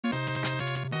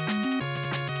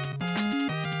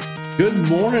Good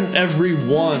morning,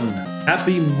 everyone.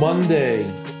 Happy Monday.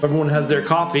 Everyone has their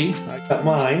coffee. I got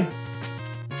mine.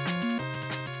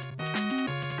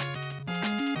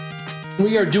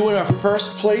 We are doing our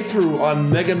first playthrough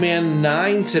on Mega Man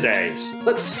 9 today. So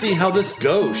let's see how this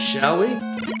goes, shall we?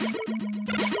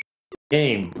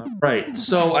 Game. All right.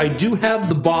 So I do have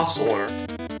the boss order.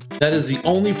 That is the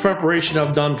only preparation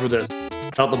I've done for this.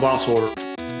 Without the boss order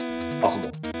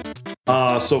possible.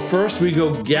 So first we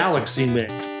go Galaxy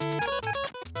Man.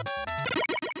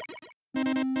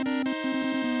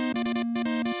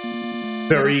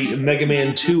 Very Mega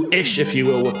Man 2-ish, if you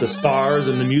will, with the stars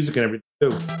and the music and everything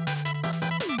too.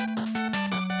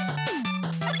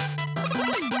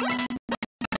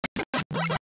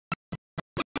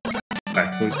 Okay,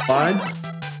 can we slide?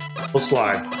 We'll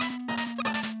slide.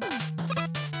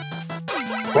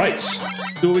 Right,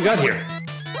 see what we got here.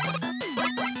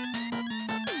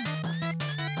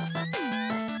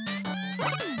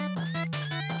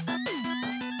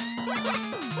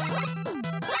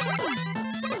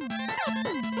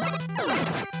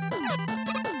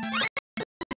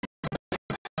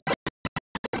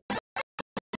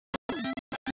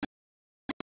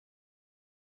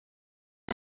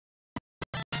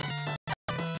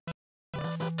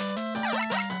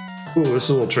 Ooh, this is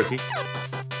a little tricky.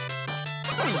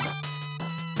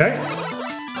 Okay.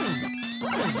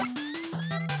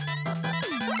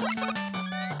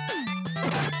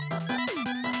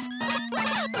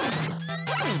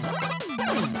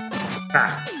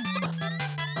 Ah.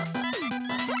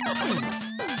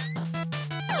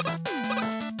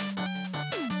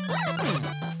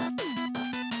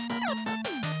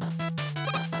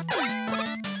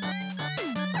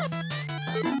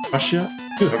 Russia?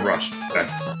 You have Russia. Okay.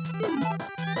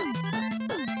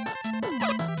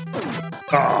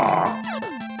 Ah!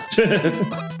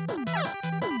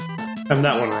 I'm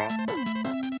that one wrong.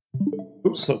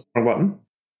 Oops, that's the wrong button.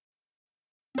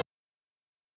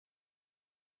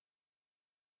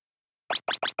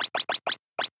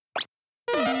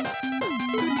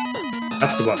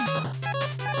 That's the button.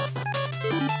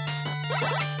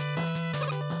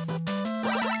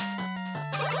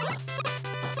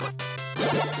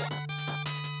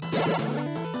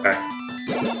 Okay.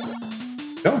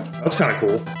 Oh, that's kind of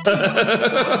cool.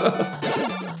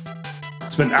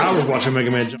 Spent hours watching Mega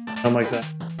Man jump around like that.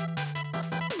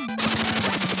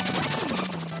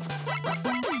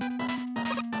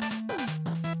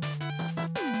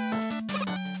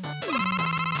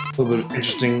 A little bit of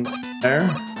interesting there.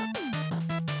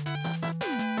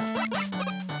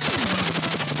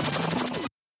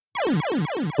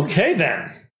 Okay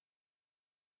then.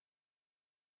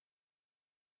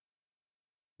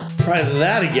 Try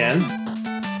that again.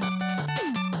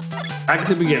 Back at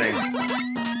the beginning.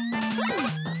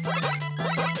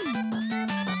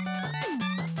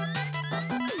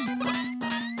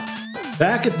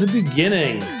 Back at the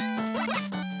beginning.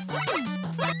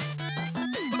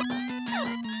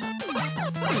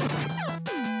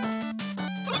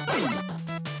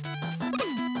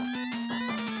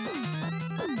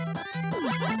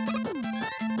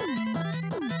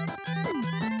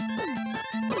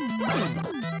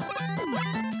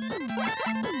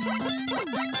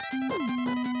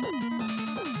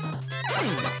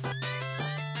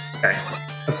 Okay,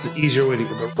 that's the easier way to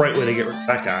get the right way to get rid of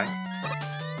that guy.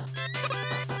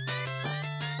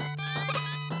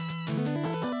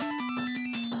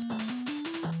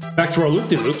 Back to our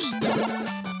loop-de-loops.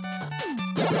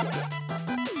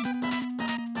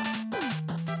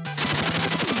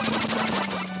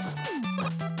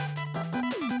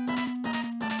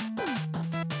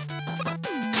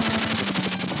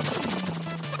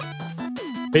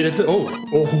 Made it to, oh.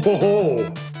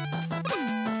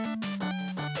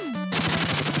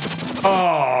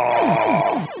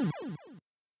 Oh!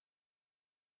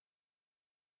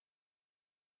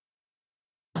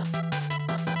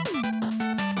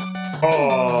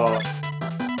 Oh!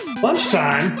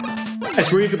 Lunchtime?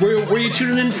 Nice, where you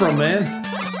tuning in from, man?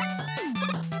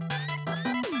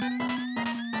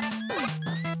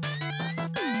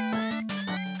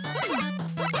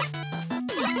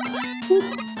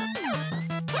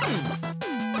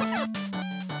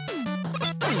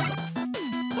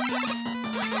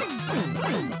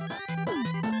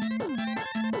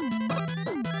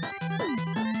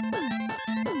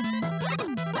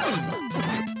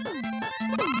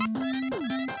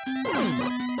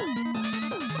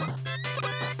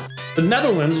 The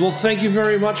Netherlands, well, thank you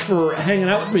very much for hanging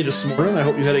out with me this morning. I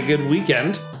hope you had a good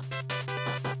weekend.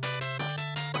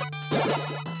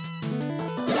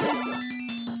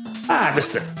 Ah, I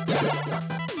missed it.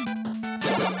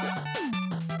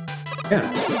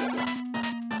 Yeah.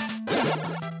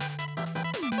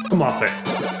 Come off it.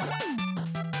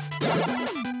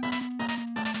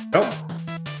 Oh.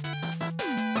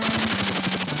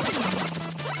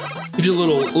 Gives you a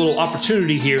little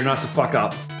opportunity here not to fuck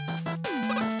up.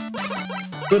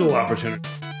 Little opportunity.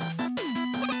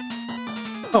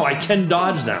 Oh, I can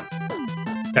dodge them.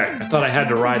 Okay, I thought I had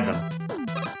to ride them.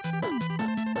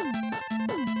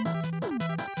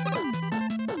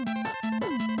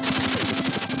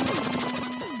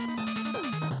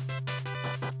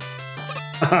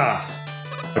 Haha.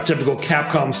 Our typical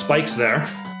Capcom spikes there.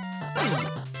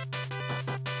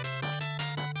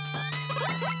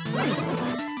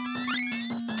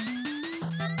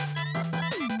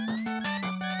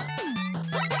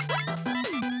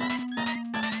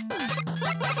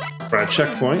 Right,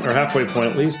 checkpoint, or halfway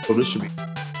point at least. So this should be.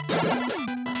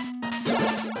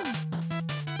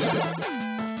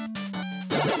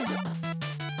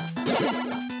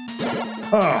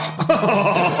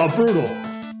 Oh, brutal.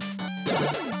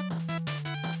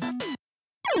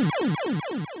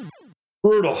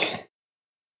 Brutal.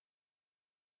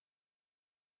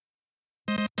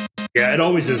 Yeah, it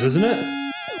always is, isn't it?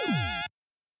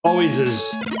 Always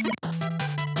is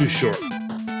too short.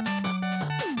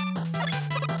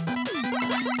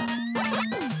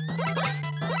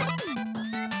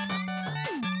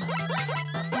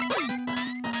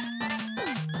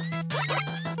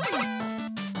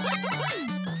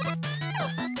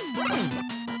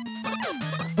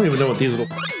 I don't even know what these little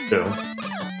do.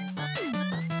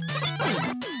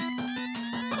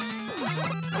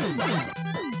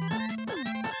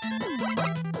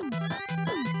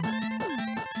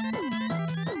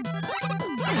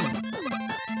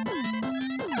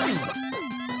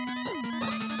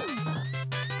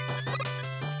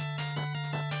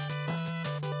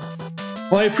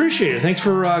 Well, I appreciate it. Thanks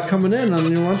for coming in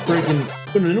on your lunch break and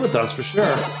putting it in with us, for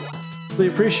sure. Really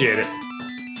appreciate it.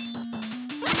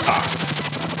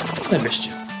 Ah, I missed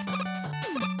you.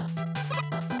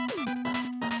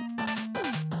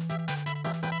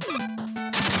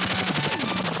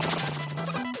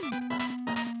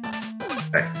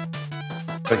 Okay.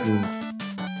 If I can...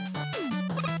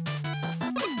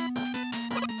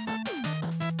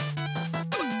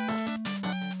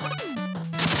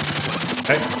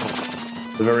 Okay.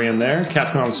 The very end there,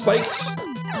 Capcom spikes.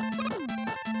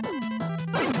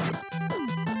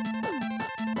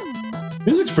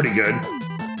 Music's pretty good.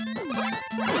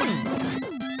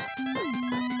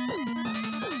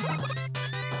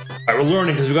 Alright, we're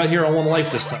learning because we got here on 1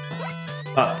 life this time.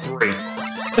 Not 3.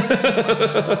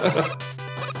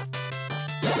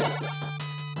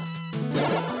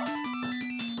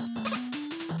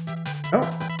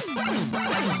 Oh.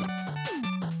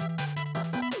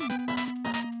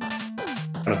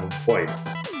 Kind of avoid.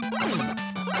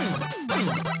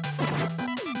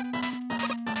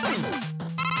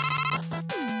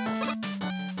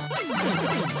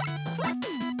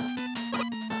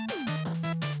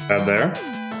 Out there.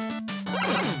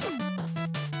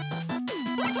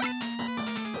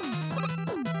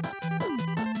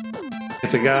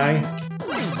 Get the guy.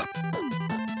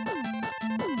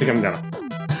 I think I'm gonna.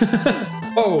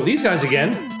 Oh, these guys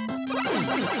again.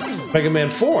 Mega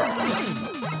Man 4.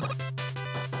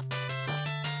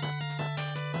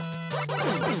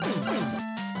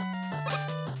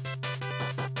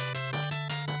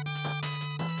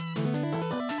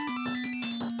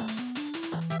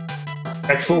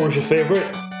 X4 was your favorite?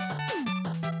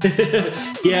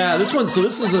 Yeah, this one. So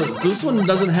this one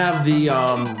doesn't have the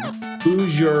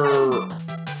lose your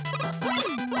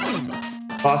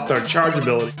cost our charge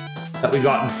ability that we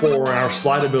got in 4 and our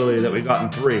slide ability that we got in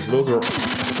 3. So those are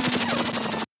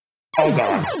all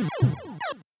gone.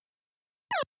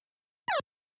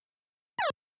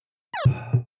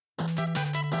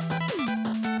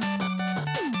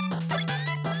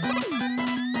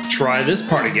 Try this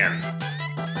part again.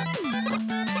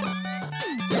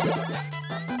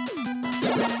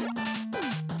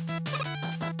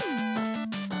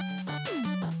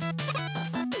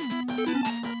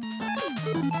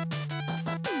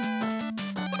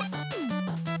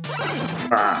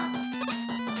 Ah.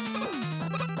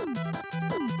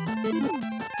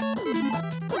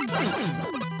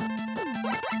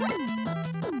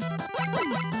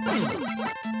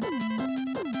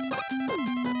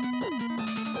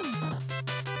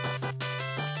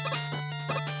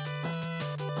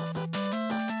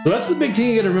 So that's the big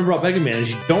thing you gotta remember about Mega Man is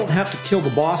you don't have to kill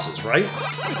the bosses, right?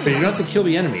 But you don't have to kill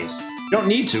the enemies. You don't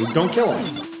need to, don't kill them.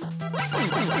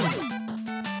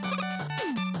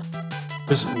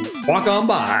 Just walk on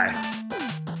by.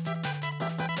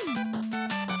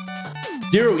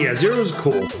 Zero, yeah, Zero's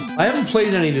cool. I haven't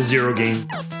played any of the Zero games.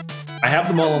 I have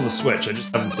them all on the Switch, I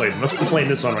just haven't played them. Let's be playing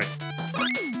this on right now.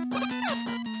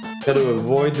 Gotta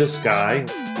avoid this guy.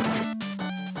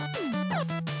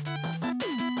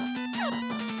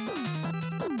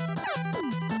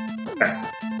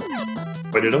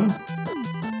 avoided him.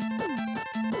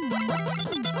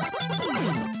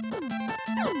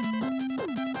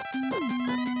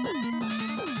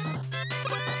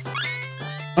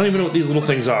 I don't even know what these little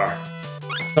things are.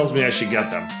 Tells me I should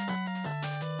get them.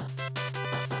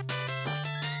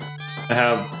 I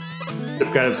have this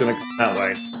guy that's gonna come that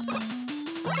way.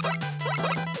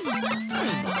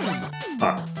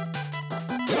 Huh.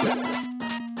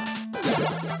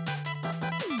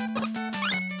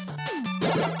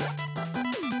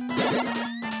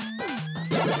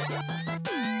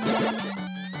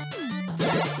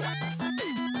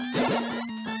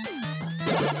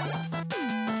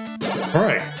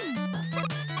 Alright.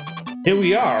 Here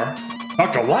we are.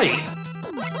 Dr. Light?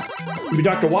 Could be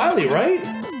Dr. Wily, right?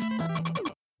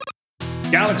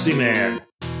 Galaxy Man.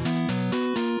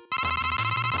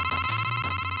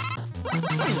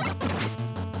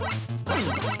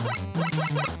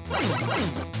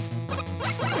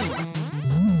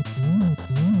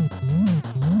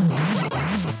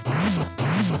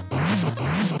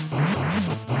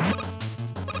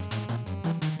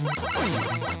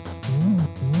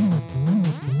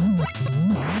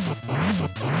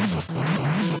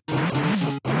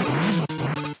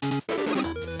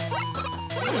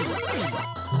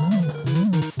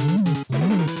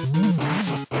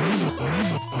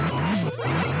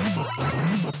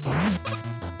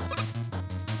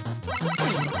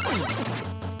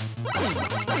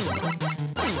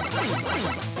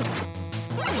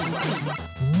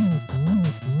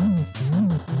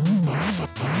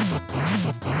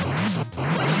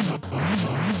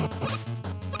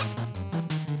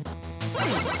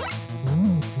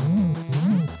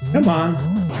 Come on.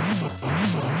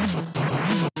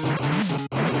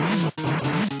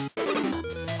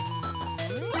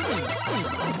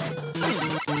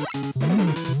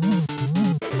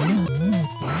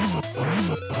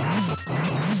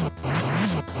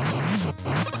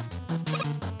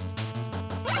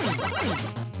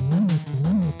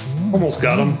 Almost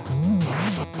got him.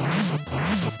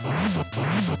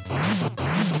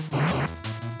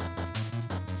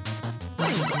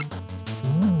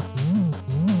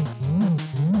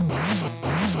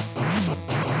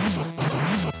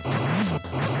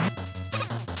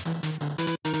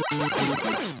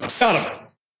 Got him.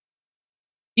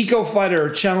 Eco Fighter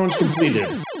challenge completed.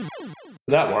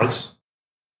 That was.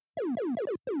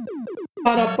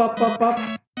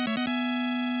 Ba-da-ba-ba-ba.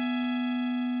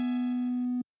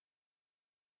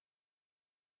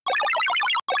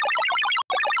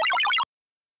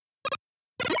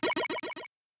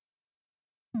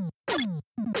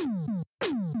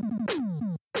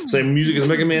 Same music as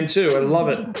Mega Man 2. I love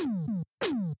it.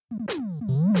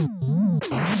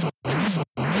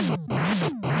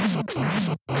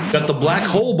 Got the black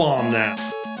hole bomb now.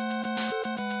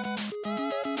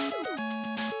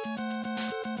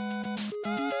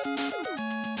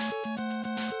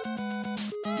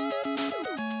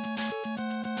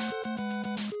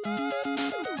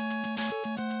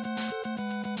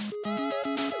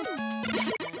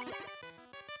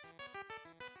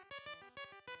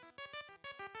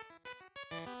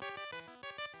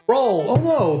 Roll! Oh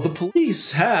no, the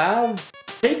police have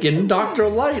taken Dr.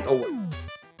 Light away.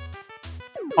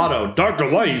 Otto,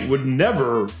 Dr. Light would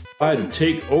never try to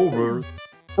take over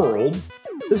the world.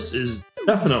 This is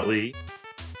definitely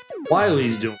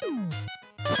Wily's doing.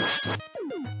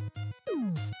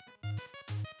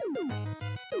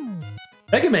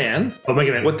 Mega Man,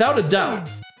 without a doubt.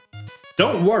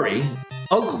 Don't worry,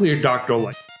 I'll clear Dr.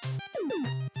 Light.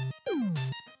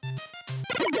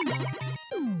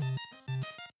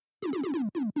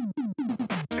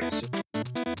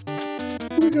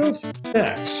 Who we go through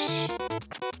next?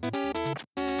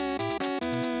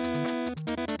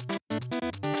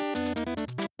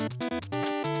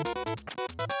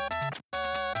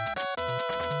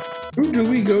 Who do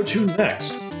we go to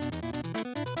next?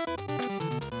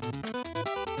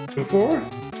 Before?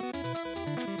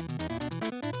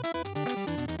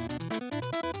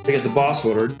 I get the boss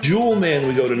order. Jewel Man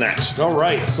we go to next.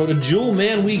 Alright, so to Jewel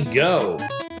Man we go.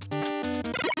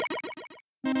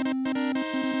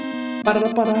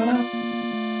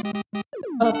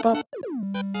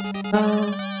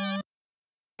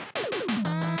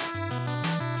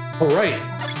 Alright,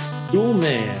 Jewel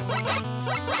Man.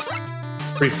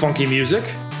 Pretty funky music.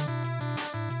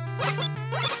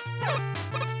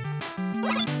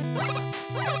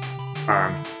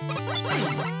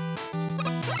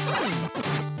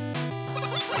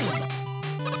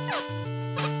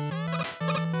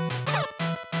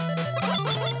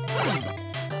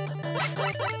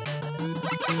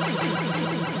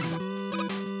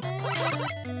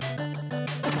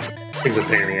 Thing's a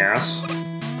pain in the ass.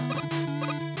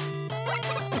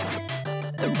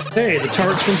 Hey, the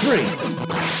turret's from 3.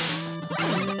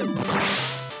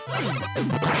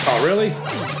 Oh, really?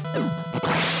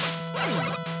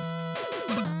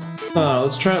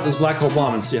 Let's try out this black hole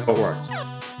bomb and see how it works.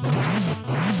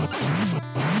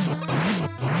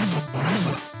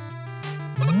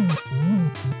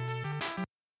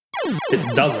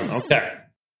 It doesn't. Okay.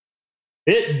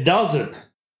 It doesn't.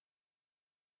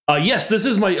 Yes, this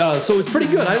is my. So it's pretty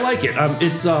good. I like it.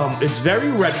 It's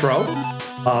very retro.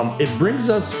 It brings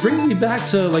me back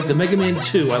to like the Mega Man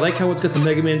 2. I like how it's got the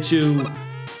Mega Man 2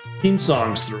 theme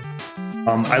songs through.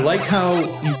 I like how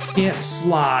you can't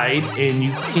slide and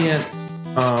you can't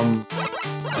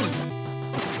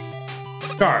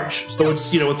charge. So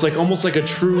it's it's like almost like a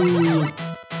true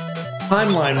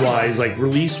timeline-wise, like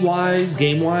release-wise,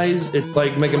 game-wise. It's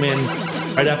like Mega Man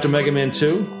right after Mega Man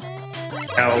 2.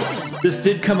 Now this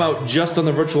did come out just on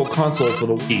the Virtual Console for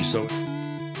the Wii, so.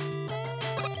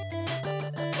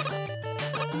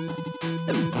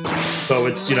 So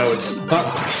it's not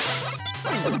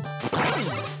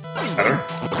better.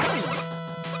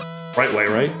 Right way,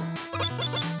 right?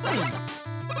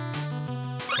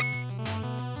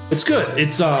 It's good.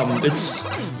 It's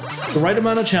the right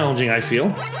amount of challenging, I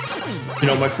feel.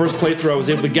 My first playthrough, I was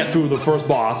able to get through the first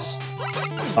boss.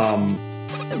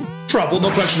 Trouble,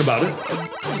 no question about it.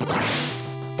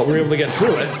 But we were able to get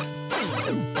through it.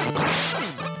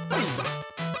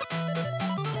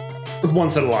 With one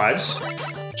set of lives.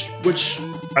 Which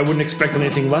I wouldn't expect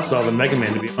anything less of in Mega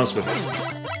Man, to be honest with you.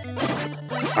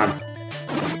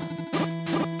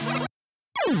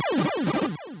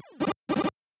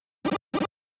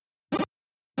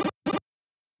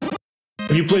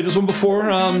 Have you played this one before,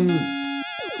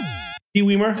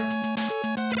 P-Weemer?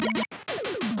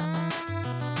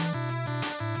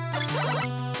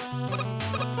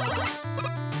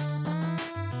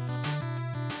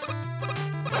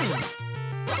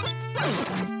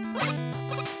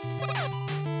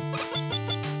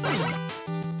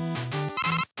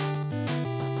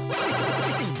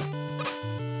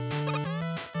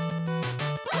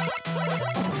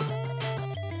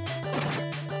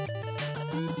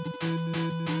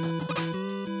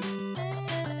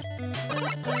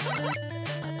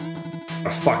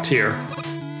 Fucked here.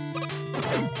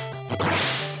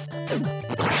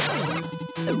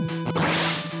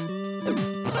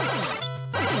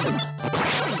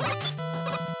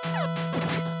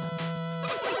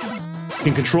 You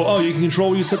can control. Oh, you can control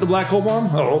where you set the black hole bomb.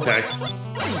 Oh, okay.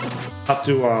 Have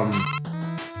to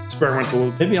experiment a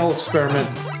little. Maybe I'll experiment.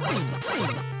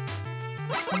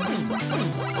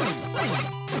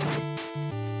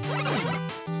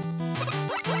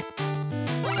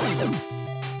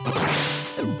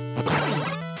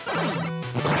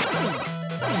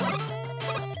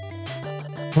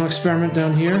 Want to experiment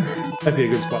down here? Might be a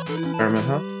good spot to experiment,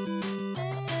 huh?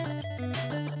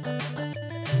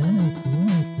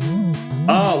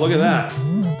 Oh, look at that.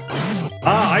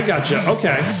 Ah, I gotcha.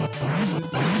 Okay.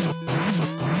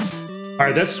 All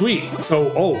right, that's sweet.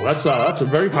 So, oh, that's a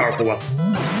very powerful weapon.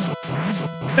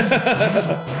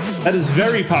 That is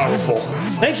very powerful.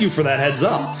 Thank you for that heads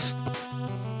up.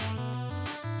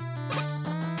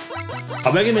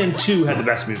 Mega Man 2 had the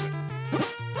best music.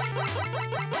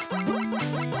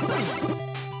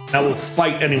 I will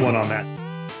fight anyone on that.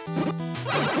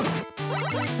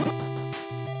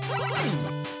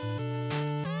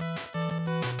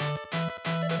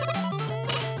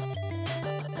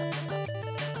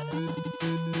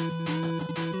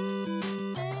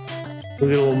 We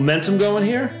get a little momentum going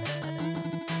here.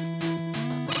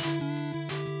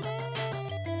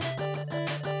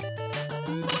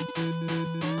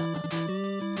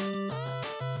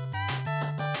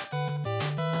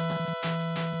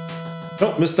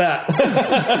 Oh, missed that.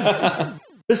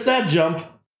 Missed that jump.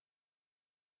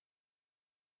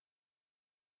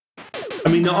 I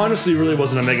mean, there honestly really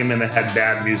wasn't a Mega Man that had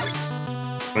bad music.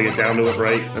 When I get down to it,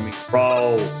 right? I mean, we're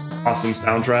all awesome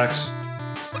soundtracks.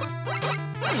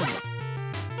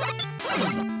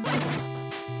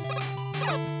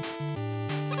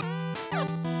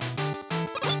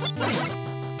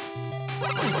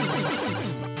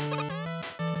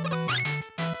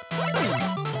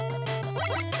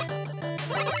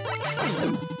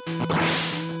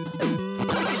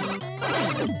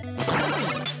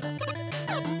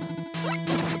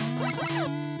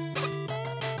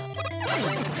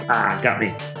 Ah, got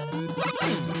me.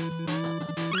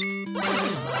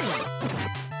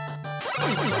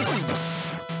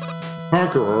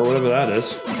 Marker or whatever that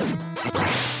is.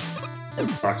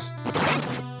 Sucks.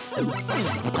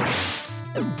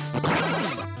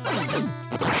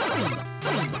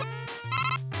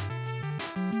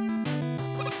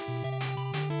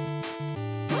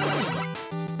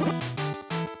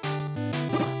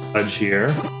 ledge here.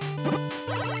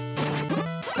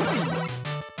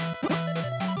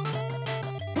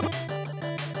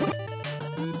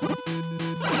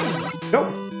 Go.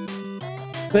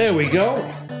 There we go.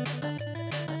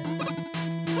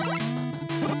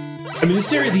 I mean, the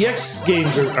series, the X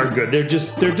games are good. They're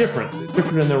different. They're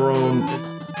different in their own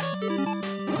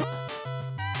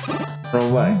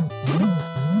way.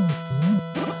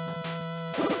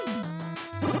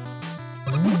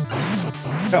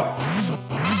 Oh.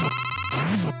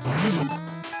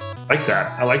 Like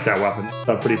that. I like that weapon.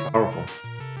 It's pretty powerful.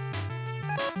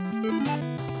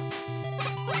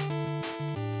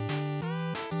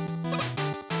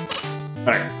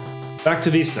 Alright. Back to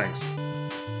these things.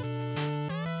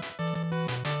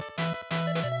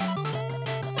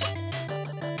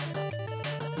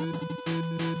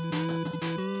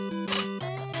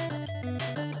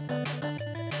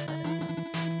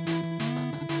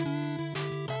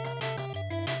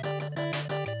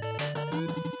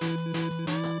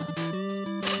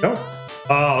 Go.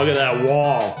 Oh, look at that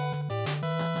wall.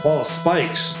 Wall of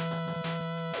spikes.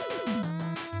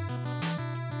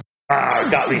 Ah,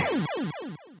 got me.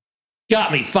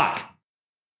 Got me, fuck.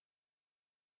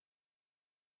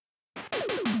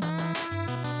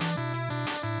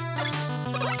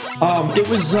 It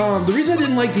was, the reason I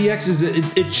didn't like the X is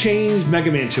it changed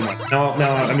Mega Man too much. Now,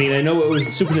 I mean, I know it was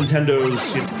Super Nintendo's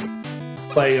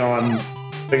play on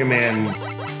Mega Man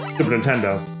Super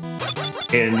Nintendo.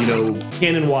 And, you know,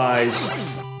 canon-wise,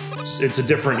 it's a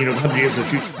different, you know, 100 Years of the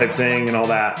Future type thing and all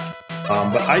that.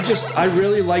 But I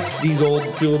really liked feel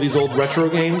of these old retro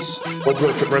games, old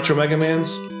retro Mega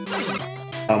Mans.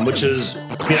 Which is,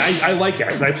 I mean, I like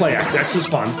X, I play X. X is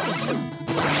fun.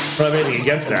 I don't have anything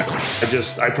against that.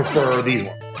 I prefer these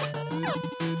ones.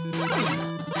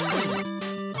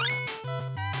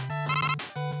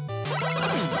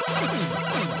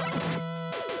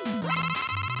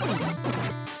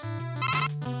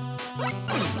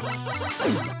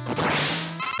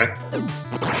 Okay.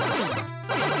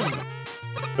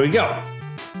 There we go.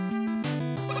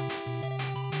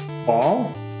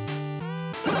 Ball.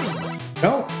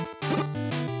 Go.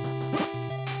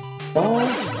 Ball.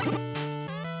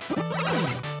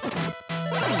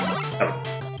 Oh.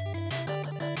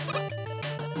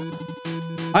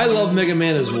 I love Mega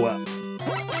Man as well.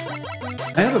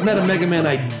 I haven't met a Mega Man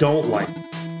I don't like.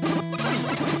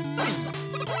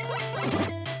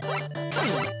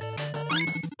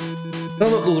 I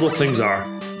don't know what those little things are.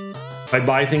 I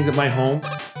buy things at my home.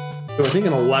 So I think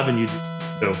in 11 you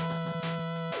do.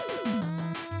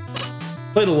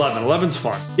 Played 11. 11's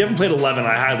fun. If you haven't played 11,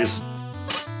 I highly...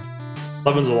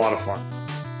 11's a lot of fun.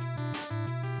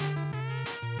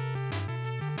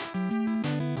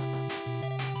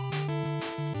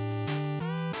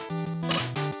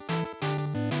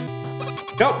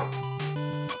 Go!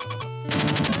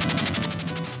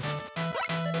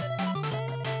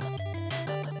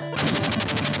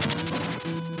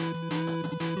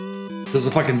 This is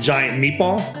a fucking giant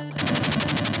meatball.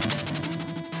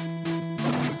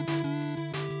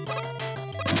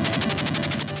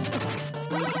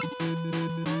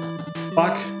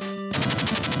 Fuck.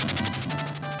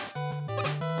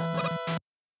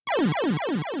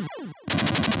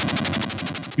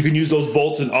 You can use those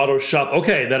bolts in auto shop.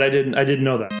 Okay, that I didn't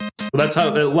know that. So that's how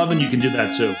at 11 you can do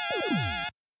that too.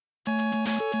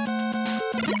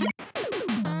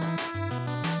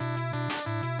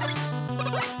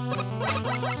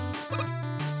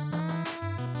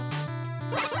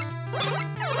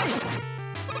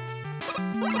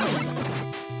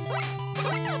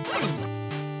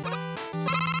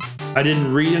 I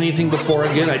didn't read anything before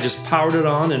again. I just powered it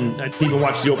on, and I didn't even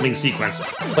watch the opening sequence,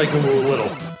 like when we were little.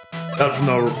 Got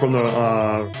it from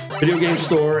the video game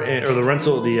store or the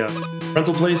rental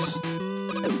place,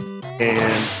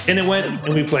 and in it went,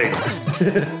 and we played.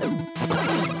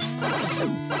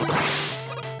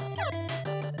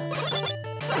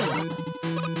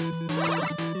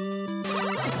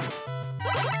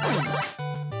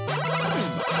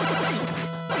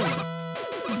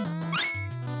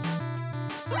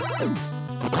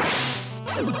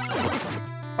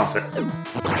 Off it.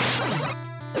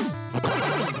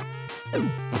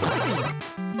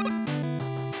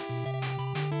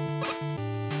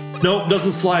 Nope,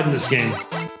 doesn't slide in this game.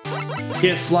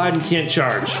 Can't slide and can't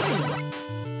charge.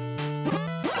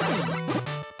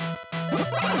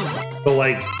 So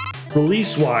like,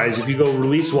 release-wise, if you go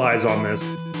release-wise on this,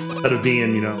 instead of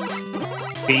being, you know,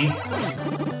 E,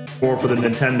 or for the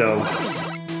Nintendo,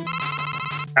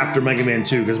 after Mega Man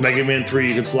 2, because Mega Man 3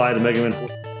 you can slide and Mega Man 4.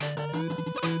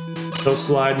 No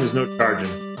sliding, there's no charging.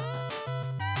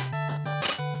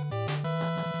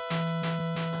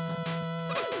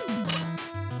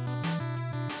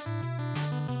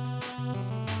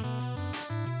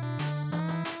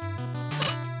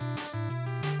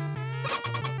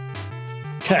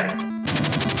 Okay.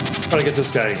 Try to get this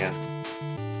guy again.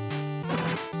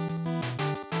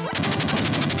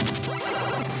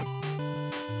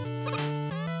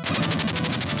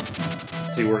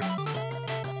 Let's see where.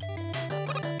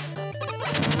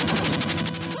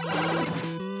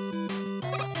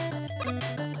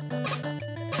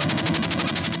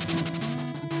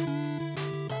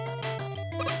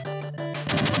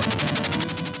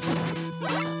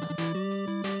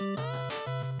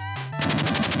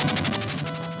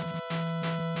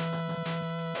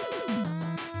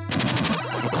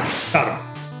 Got him.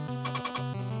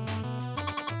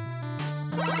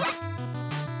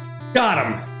 Got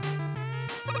him.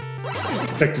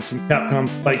 Expected some Capcom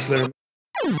spikes there.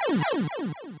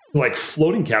 Like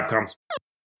floating Capcom spikes.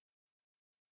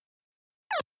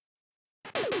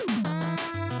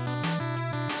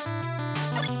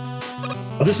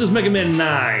 Oh, this is Mega Man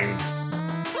 9.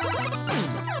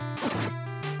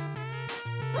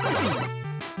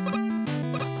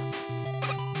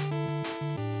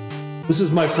 This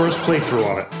is my first playthrough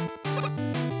on it.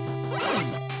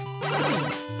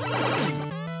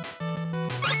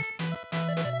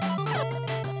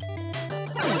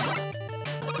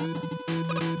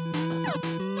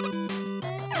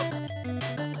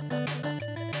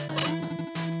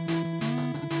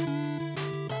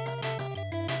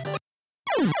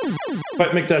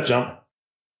 Quite make that jump.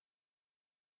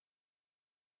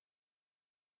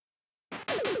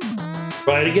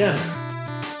 Try it again.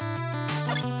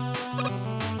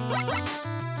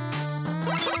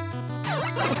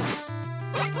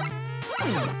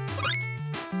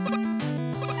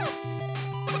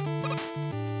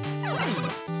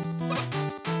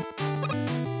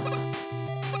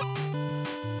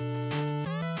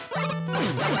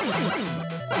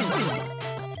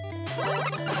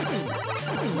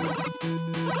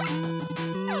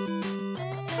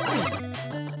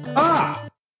 Ah!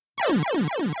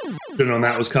 Should have known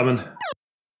that was coming.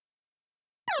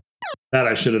 That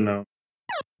I should have known.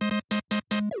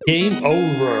 Game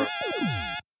over.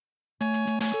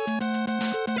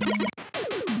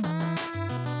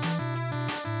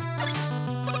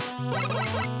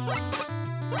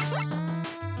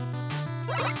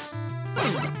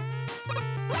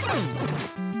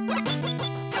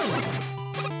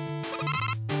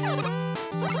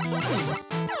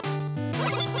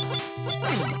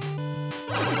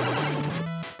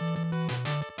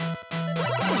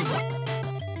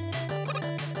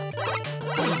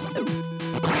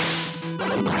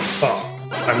 Oh,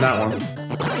 I'm that one.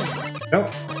 Nope.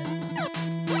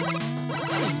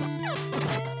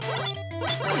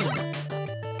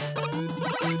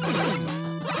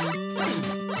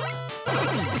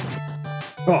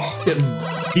 Oh, getting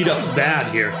beat up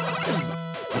bad here.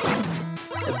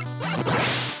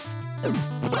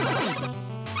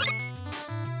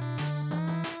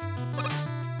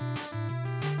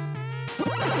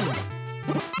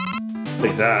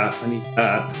 Take that. I need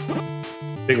that.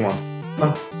 Big one.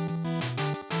 Huh.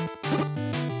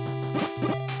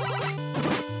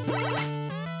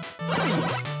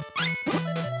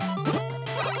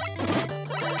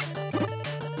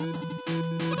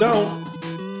 Don't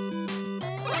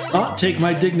not take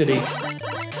my dignity.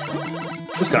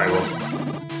 This guy will.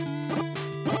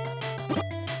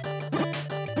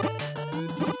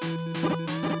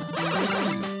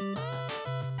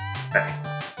 Okay.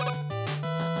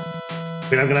 I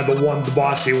mean, I'm gonna have the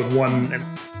boss here with one. And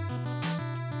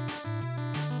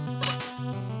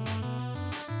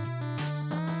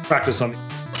practice on me.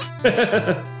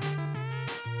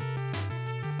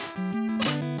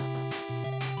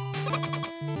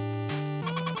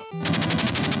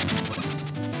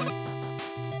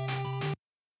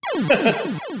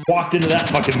 Walked into that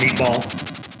fucking meatball.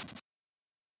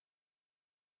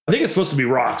 I think it's supposed to be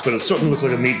rocks, but it certainly looks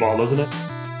like a meatball, doesn't it?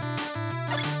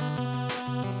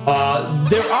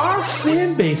 There are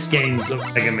fan-based games of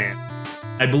Mega Man.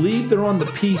 I believe they're on the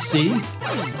PC.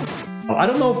 I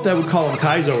don't know if that would call them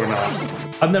Kaizo or not.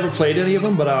 I've never played any of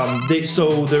them, but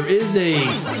so there is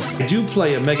I do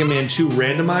play a Mega Man 2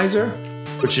 randomizer,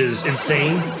 which is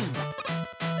insane.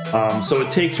 So it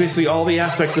takes basically all the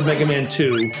aspects of Mega Man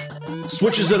 2,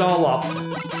 switches it all up,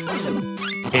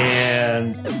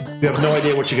 and you have no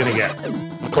idea what you're gonna get.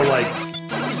 So like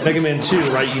Mega Man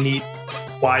 2, right? You need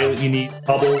Wily, you need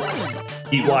Bubble,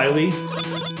 eat Wily,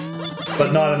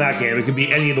 but not in that game. It could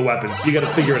be any of the weapons. You got to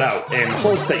figure it out and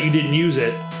hope that you didn't use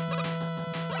it.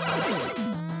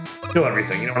 Kill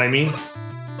everything. You know what I mean?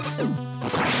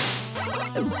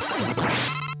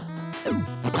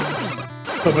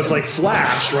 So if it's like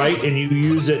Flash, right, and you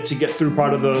use it to get through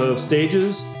part of the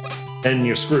stages, then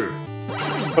you're screwed.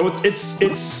 So it's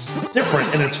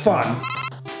different and it's fun.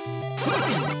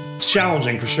 It's it's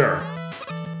challenging for sure.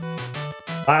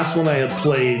 Last one I had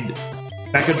played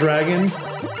Mecha Dragon.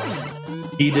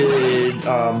 Needed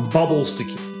bubbles to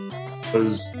keep,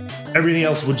 because everything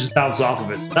else would just bounce off of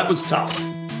it. So that was tough,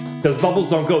 because bubbles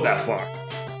don't go that far.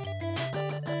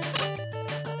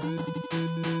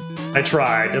 I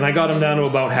tried, and I got him down to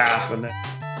about half, and then...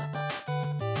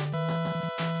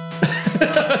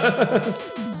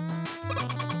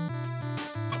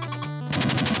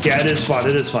 Yeah, it is fun,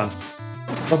 it is fun.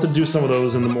 I'll have to do some of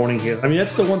those in the morning here. I mean,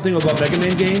 that's the one thing about Mega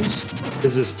Man games,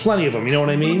 is there's plenty of them, you know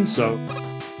what I mean? So...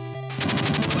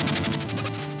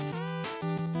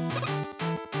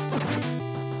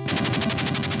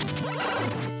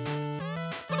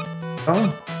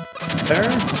 Oh, there.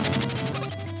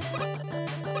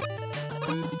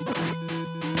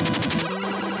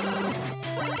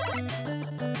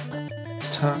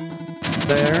 It's time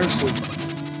there. So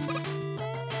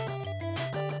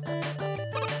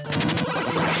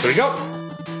there we go.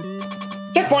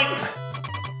 Checkpoint.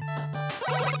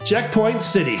 Checkpoint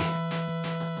City.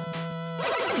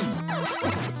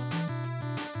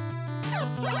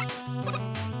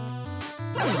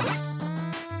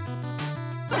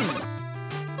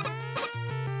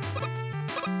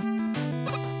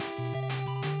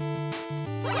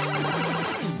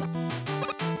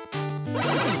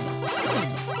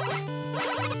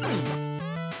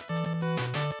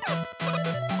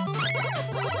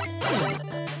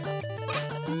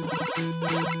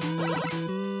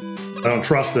 I don't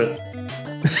trust it.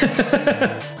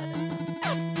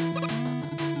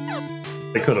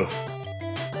 They could have.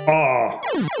 Oh,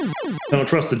 I don't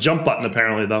trust the jump button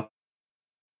apparently though.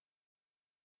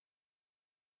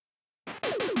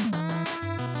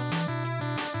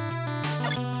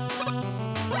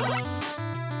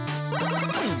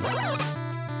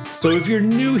 So if you're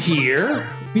new here,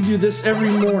 we do this every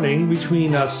morning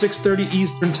between 6:30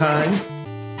 Eastern Time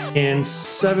and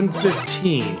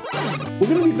 7:15. We're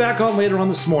going to be back on later on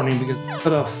this morning because we've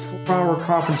got a 4-hour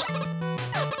conference.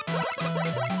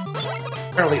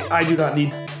 Apparently, I do not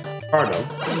need Ricardo.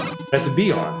 I have to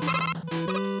be on.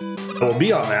 I will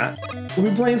be on that. We'll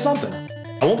be playing something.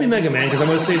 I won't be Mega Man because I'm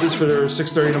going to save this for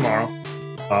 6:30 tomorrow.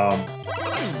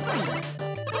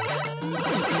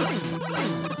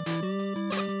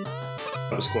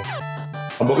 That was close.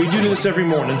 But we do this every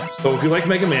morning, so if you like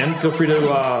Mega Man, feel free to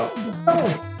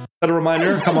set a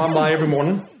reminder, come on by every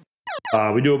morning.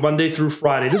 We do it Monday through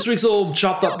Friday. This week's a little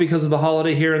chopped up because of the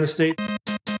holiday here in the States.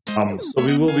 So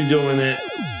we will be doing it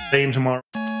today and tomorrow.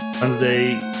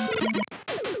 Wednesday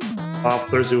off,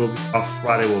 Thursday will be off,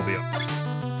 Friday will be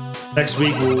off. Next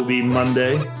week will be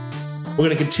Monday. We're going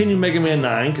to continue Mega Man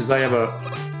 9 because I have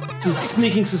it's a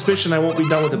sneaking suspicion I won't be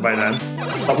done with it by then.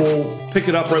 But we'll pick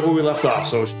it up right where we left off,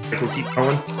 so we'll keep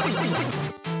going.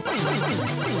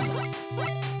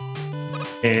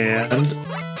 And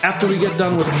after we get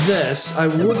done with this, I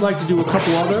would like to do a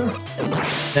couple other,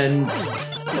 and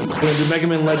we're going to do Mega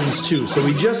Man Legends 2. So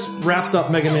we just wrapped up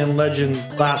Mega Man Legends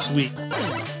last week,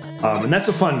 and that's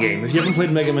a fun game. If you haven't played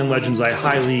Mega Man Legends, I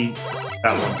highly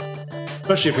that one,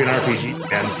 especially if you're an RPG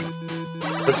fan.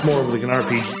 That's more of like an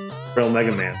RPG, real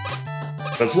Mega Man.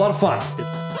 But it's a lot of fun.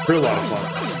 It's a real lot of fun.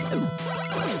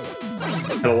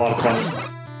 Had a lot of fun.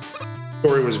 The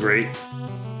story was great.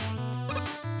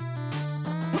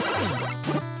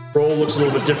 Roll looks a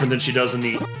little bit different than she does in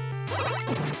the...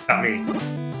 Not me.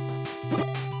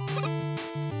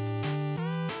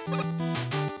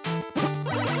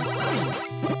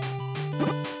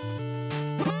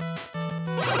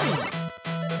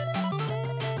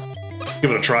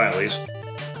 Give it a try, at least.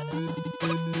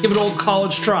 Give it an old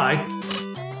college try.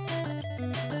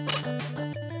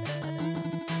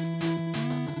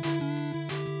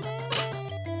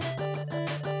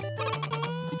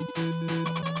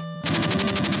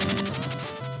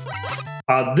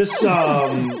 This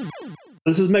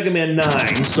is Mega Man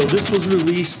 9, so this was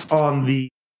released on the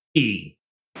E.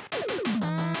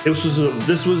 This was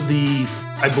the,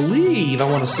 I believe, I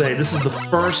want to say, this is the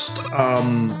first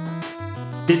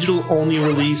digital-only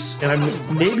release, and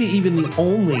maybe even the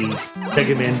only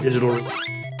Mega Man digital release.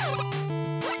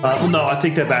 Well, no, I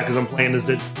take that back because I'm playing this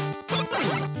digital.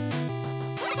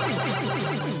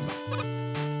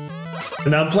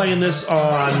 And I'm playing this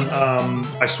on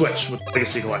my Switch with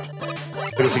Legacy Collection.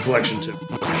 Legacy Collection 2.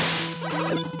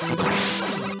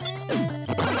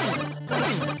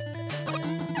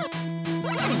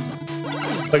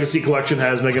 Legacy Collection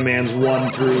has Mega Man's 1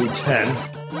 through 10.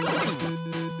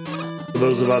 For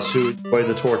those of us who enjoy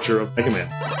the torture of Mega Man.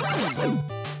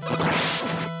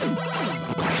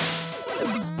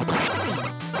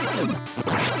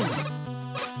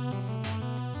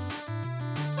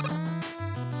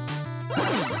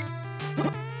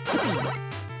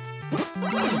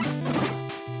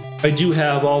 I do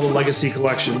have all the Legacy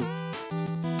collections,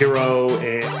 Hero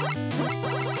and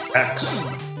X.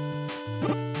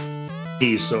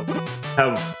 So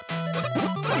have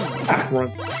back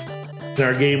run in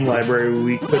our game library.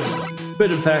 We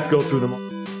could in fact go through them all.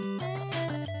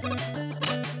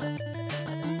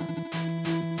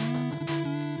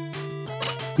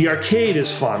 The arcade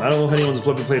is fun. I don't know if anyone's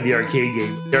ever played the arcade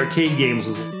game. The arcade game's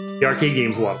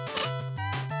a lot.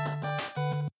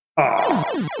 Oh,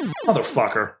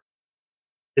 motherfucker!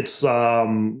 It's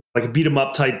like a beat 'em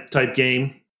up type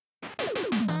game.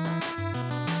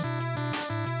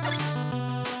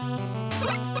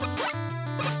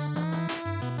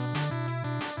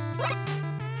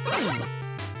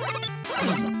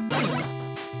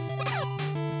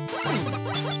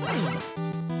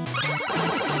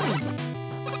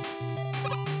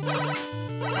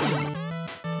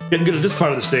 Getting good at this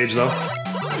part of the stage, though.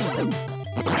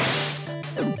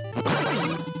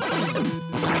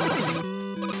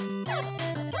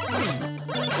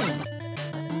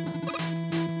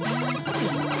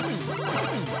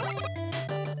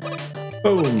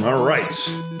 Boom, all right.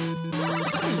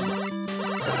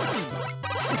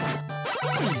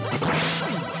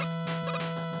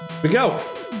 Here we go.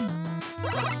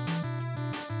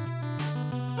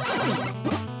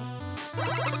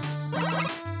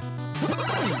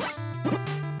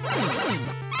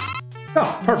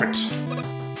 Oh, perfect.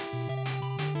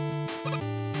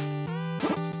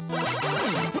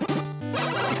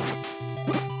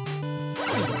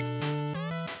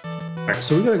 All right,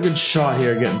 so we got a good shot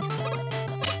here again.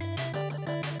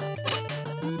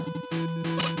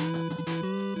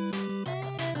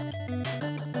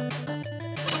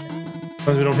 As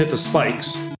long as we don't hit the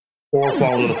spikes or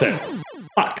fall into the pit.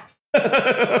 Fuck.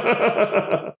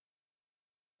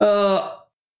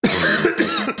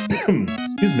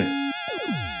 Excuse me.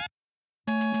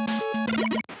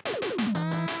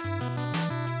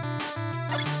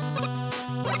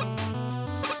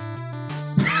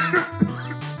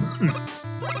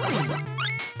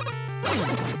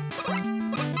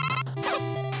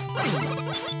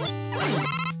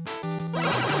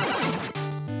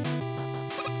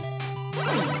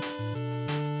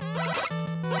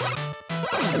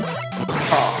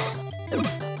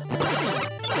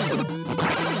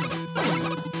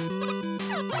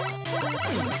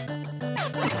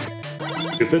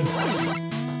 Stupid.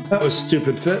 That was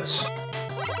stupid, Fitz.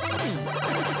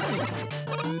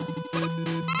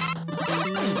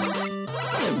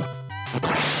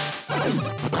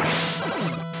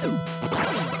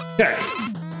 Okay.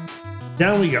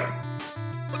 Down we go.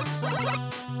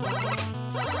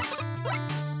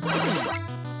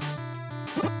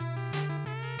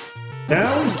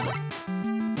 Down.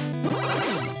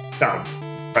 Down.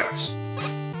 Right.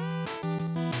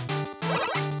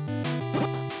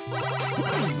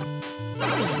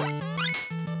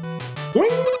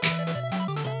 Doink!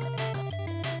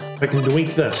 I can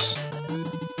doink this.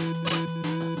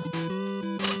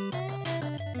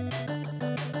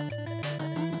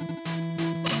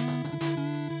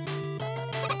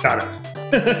 Got it.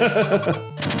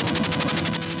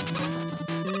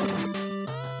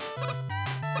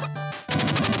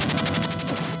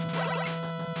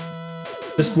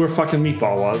 This is where fucking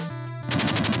Meatball was.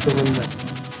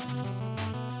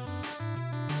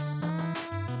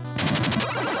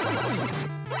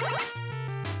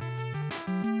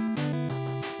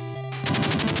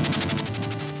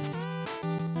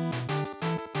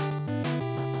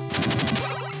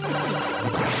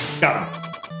 Got him.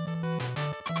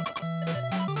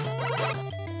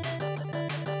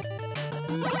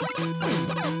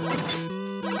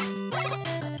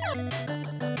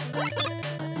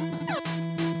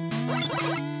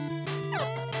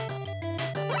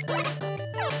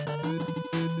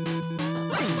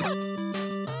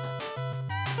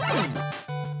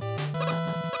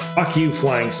 Fuck you,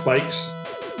 flying spikes.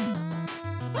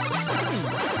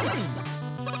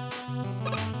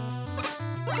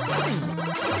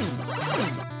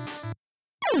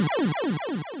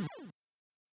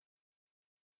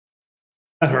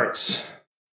 That hurts.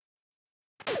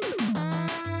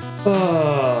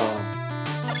 Oh.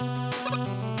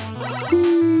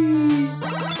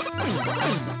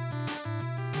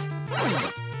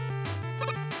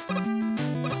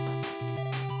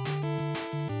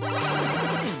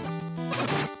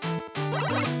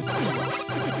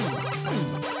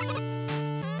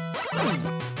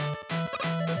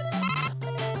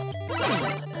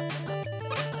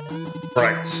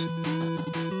 Right.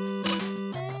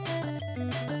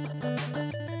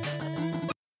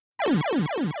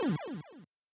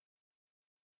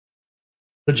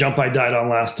 The jump I died on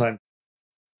last time.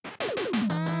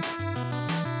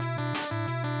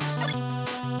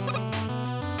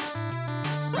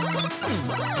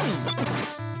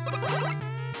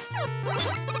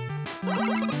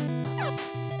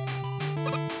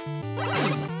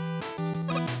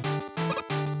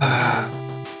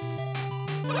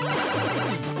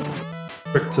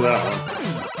 Trick to that one.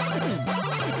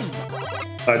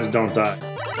 Sides don't die.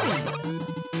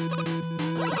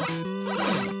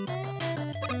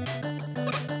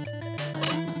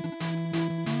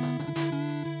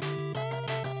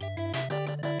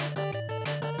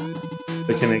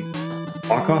 Can they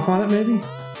walk off on it, maybe?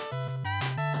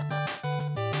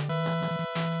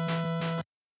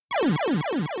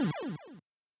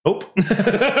 Nope.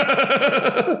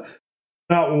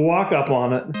 Not walk up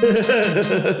on it.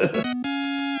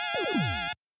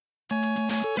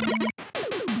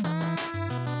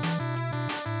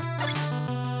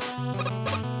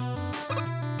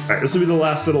 Alright, this will be the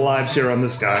last of the lives here on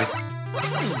this guy.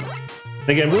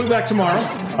 Again, we'll be back tomorrow,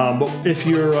 but if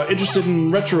you're interested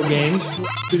in retro games, feel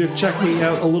free to check me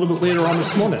out a little bit later on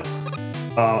this morning.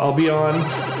 I'll be on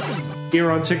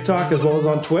here on TikTok as well as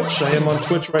on Twitch. I am on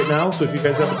Twitch right now, so if you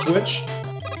guys have a Twitch,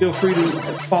 feel free to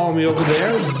follow me over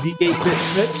there. The8-Bit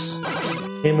Fits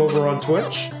came over on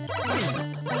Twitch.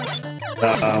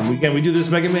 Again, we do this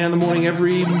Mega Man in the morning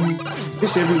every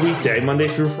weekday, Monday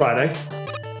through Friday,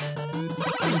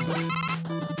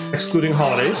 excluding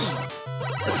holidays.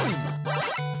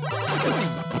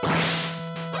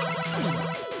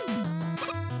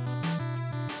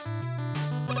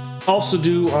 Also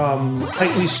do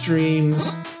nightly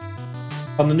streams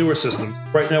on the newer systems.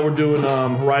 Right now we're doing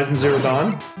Horizon Zero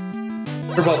Dawn.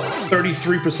 We're about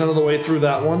 33% of the way through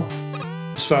that one.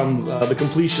 Just found the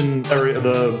completion area,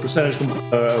 the percentage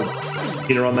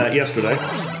meter on that yesterday.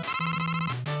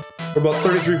 We're about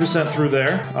 33% through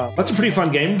there. That's a pretty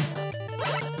fun game.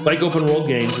 Like open world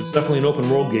games, it's definitely an open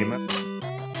world game. A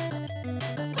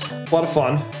lot of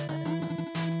fun.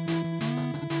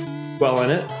 Well in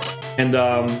it. And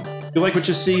if you like what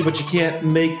you see, but you can't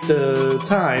make the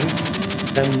time,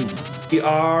 then we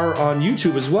are on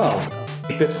YouTube as well.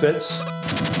 8-Bit Fits.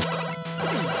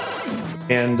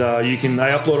 And I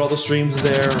upload all the streams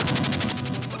there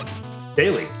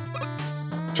daily.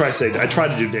 I try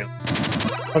to do daily.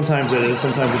 Sometimes it is,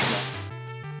 sometimes it's not.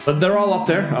 But they're all up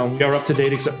there. We are up to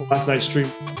date except for last night's stream.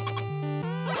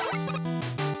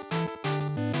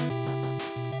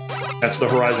 That's the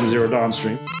Horizon Zero Dawn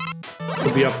stream.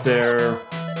 It'll be up there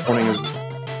morning as well.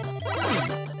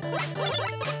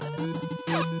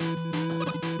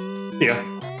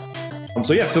 Yeah.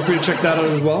 So yeah, feel free to check that out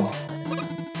as well.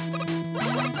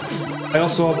 I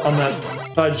also on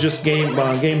that just game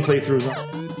playthroughs.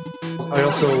 I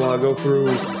also go through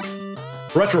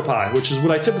RetroPie, which is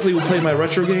what I typically would play my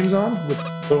retro games on, with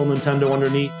little Nintendo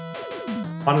underneath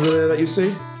monitor there that you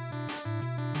see.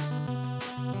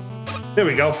 There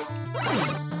we go.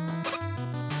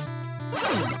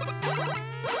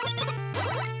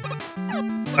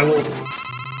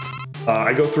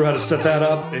 I go through how to set that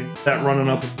up and get that running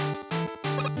up.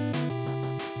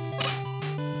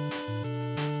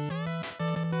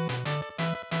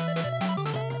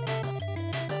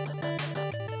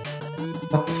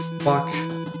 What the fuck?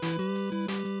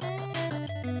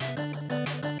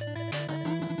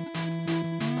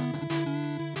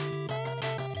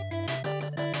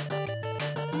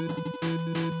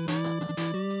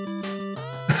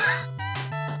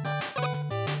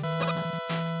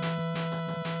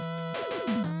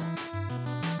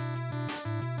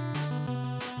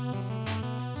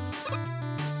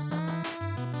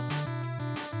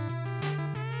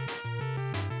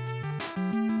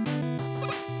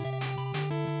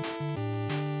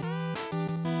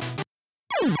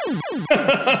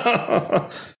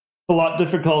 A lot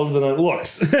difficult than it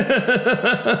looks. Get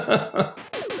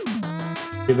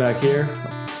back here.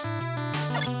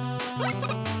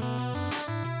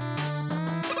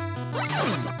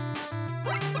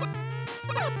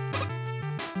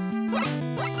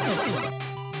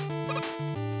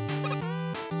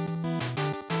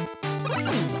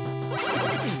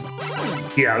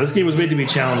 Yeah, this game was made to be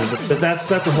challenging, but that's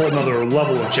a whole nother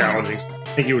level of challenging.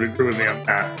 I think you would agree with me on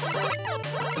that.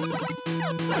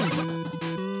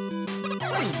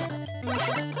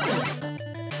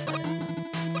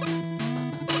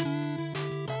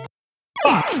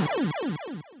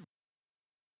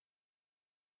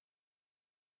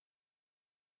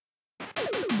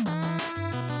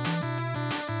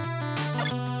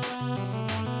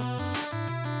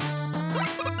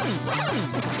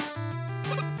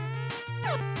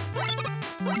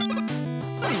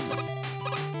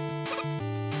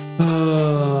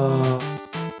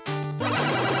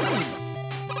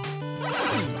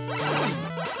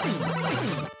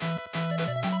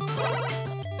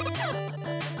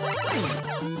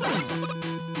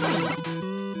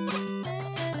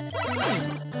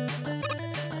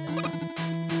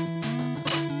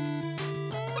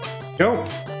 Go.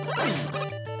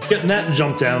 Getting that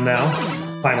jump down now,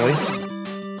 finally.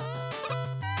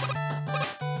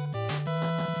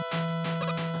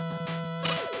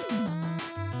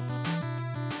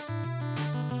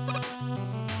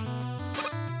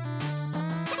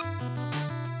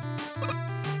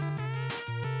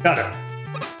 Got it.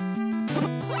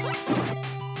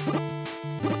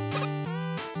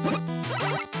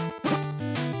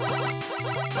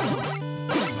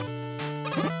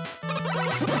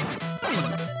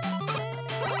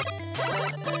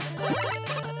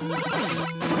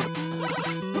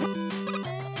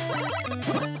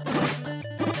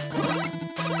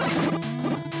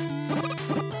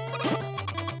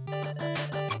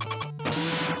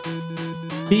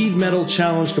 Speed Metal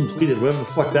Challenge completed, whatever the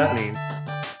fuck that means.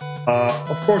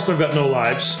 Of course I've got no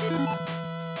lives.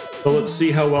 So let's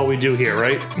see how well we do here,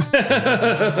 right?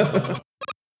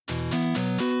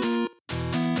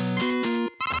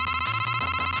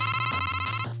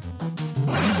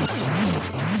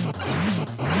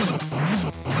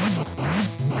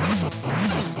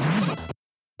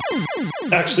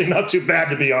 Actually, not too bad,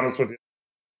 to be honest with you.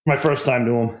 My first time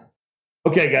doing them.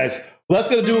 Okay, guys. Well, that's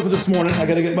going to do it for this morning. I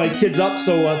got to get my kids up,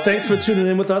 so thanks for tuning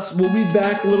in with us. We'll be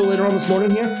back a little later on this morning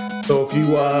here. So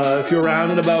if you're around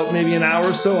in about maybe an hour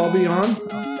or so, I'll be on.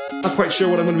 Not quite sure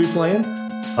what I'm going to be playing,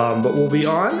 but we'll be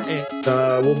on,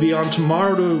 and we'll be on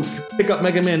tomorrow to pick up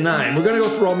Mega Man 9. We're going to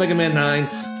go through all Mega Man 9,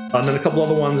 and then a couple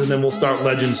other ones, and then we'll start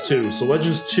Legends 2. So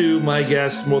Legends 2, my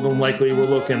guess, more than likely, we're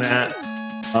looking at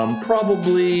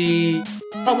probably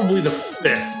the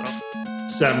 5th of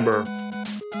December.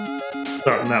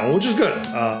 Starting that one, which is good.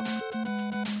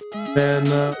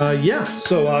 Yeah,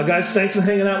 so guys, thanks for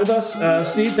hanging out with us.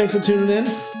 Steve, thanks for tuning in.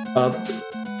 You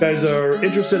guys are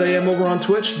interested, I am over on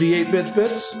Twitch, the 8-Bit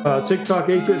Fits, TikTok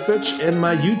 8-Bit Fitch, and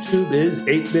my YouTube is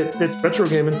 8-Bit Fitch Retro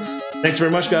Gaming. Thanks very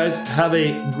much, guys. Have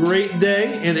a great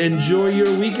day and enjoy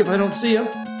your week if I don't see you.